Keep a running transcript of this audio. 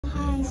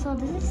Okay, so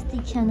this is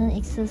the Canon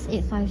ixus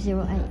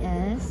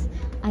 850IS.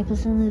 I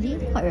personally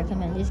quite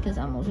recommend this because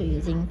I'm also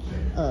using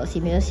a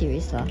similar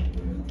series lah.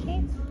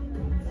 Okay,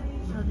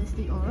 so this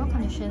the overall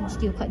condition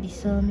still quite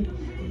decent.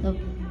 The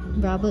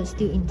rubber is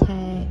still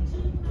intact.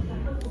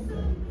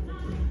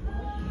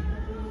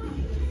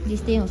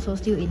 This thing also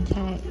still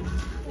intact.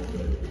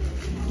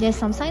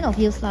 There's some sign of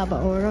use lah, but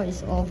overall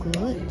it's all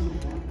good.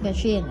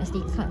 Battery and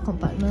SD card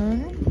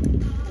compartment.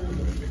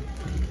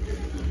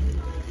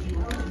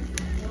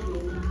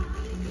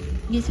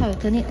 This is how you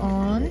turn it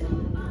on.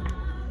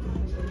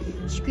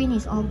 Screen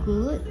is all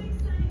good.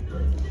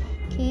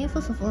 Okay,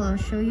 first of all,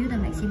 I'll show you the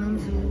maximum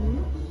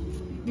zoom.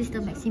 This is the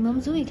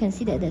maximum zoom. You can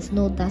see that there's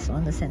no dust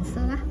on the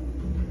sensor lah.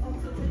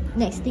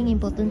 Next thing,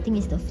 important thing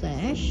is the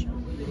flash.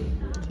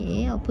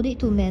 Okay, I'll put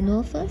it to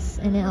manual first,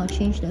 and then I'll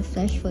change the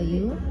flash for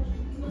you.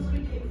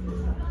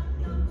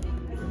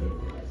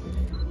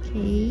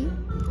 Okay,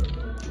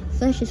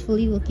 flash is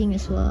fully working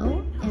as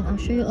well, and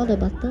I'll show you all the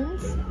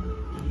buttons.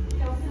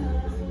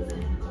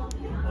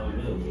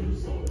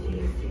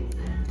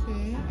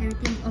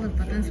 Everything, all the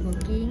buttons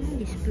working,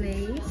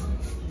 display.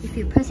 If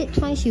you press it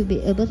twice, you'll be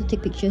able to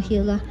take picture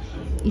here lah.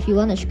 If you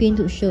want the screen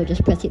to show,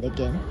 just press it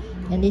again.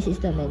 And this is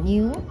the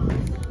menu.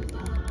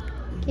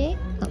 Okay,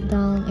 up,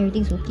 down,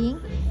 everything's working.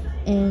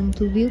 And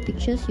to view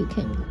pictures, you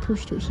can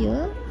push to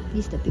here.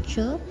 This is the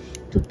picture.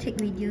 To take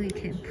video, you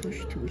can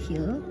push to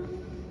here.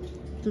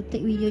 To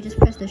take video,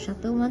 just press the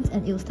shutter once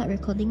and it will start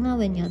recording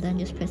now. When you're done,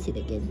 just press it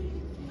again.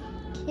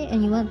 Okay,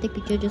 and you want to take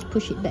picture, just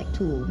push it back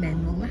to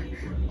manual lah,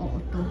 or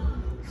auto.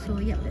 So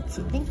yeah, that's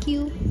it. Thank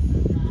you.